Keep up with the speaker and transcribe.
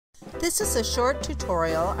This is a short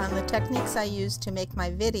tutorial on the techniques I use to make my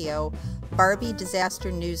video Barbie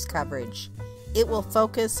disaster news coverage. It will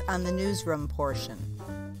focus on the newsroom portion.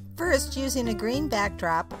 First, using a green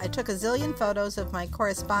backdrop, I took a zillion photos of my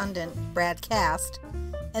correspondent, Brad Cast,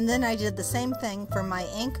 and then I did the same thing for my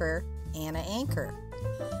anchor, Anna Anchor.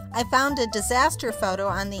 I found a disaster photo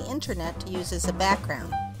on the internet to use as a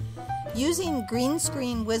background. Using Green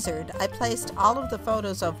Screen Wizard, I placed all of the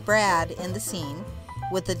photos of Brad in the scene,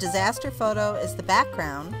 with the disaster photo as the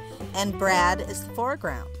background and Brad as the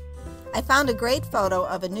foreground. I found a great photo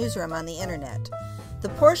of a newsroom on the internet. The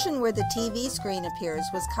portion where the TV screen appears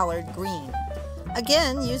was colored green.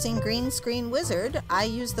 Again, using Green Screen Wizard, I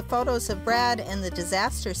used the photos of Brad and the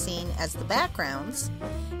disaster scene as the backgrounds,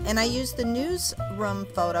 and I used the newsroom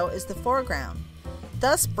photo as the foreground.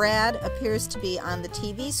 Thus, Brad appears to be on the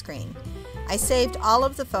TV screen. I saved all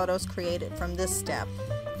of the photos created from this step.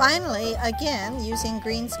 Finally, again, using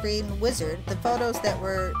Green Screen Wizard, the photos that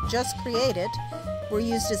were just created were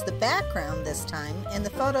used as the background this time, and the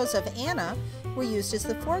photos of Anna were used as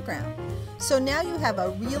the foreground. So now you have a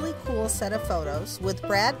really cool set of photos with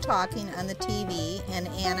Brad talking on the TV and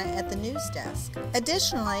Anna at the news desk.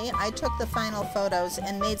 Additionally, I took the final photos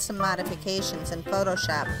and made some modifications in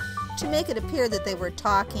Photoshop to make it appear that they were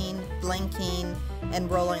talking, blinking, and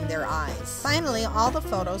rolling their eyes. Finally, all the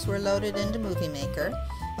photos were loaded into Movie Maker,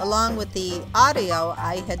 along with the audio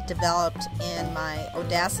I had developed in my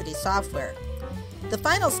Audacity software. The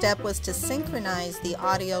final step was to synchronize the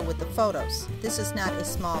audio with the photos. This is not a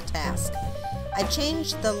small task. I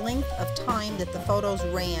changed the length of time that the photos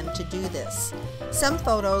ran to do this. Some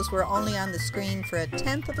photos were only on the screen for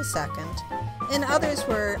 1/10 of a second, and others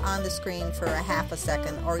were on the screen for 1/2 a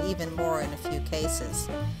second or even more in a few cases.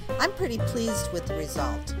 I'm pretty pleased with the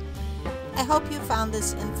result. I hope you found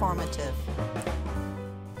this informative.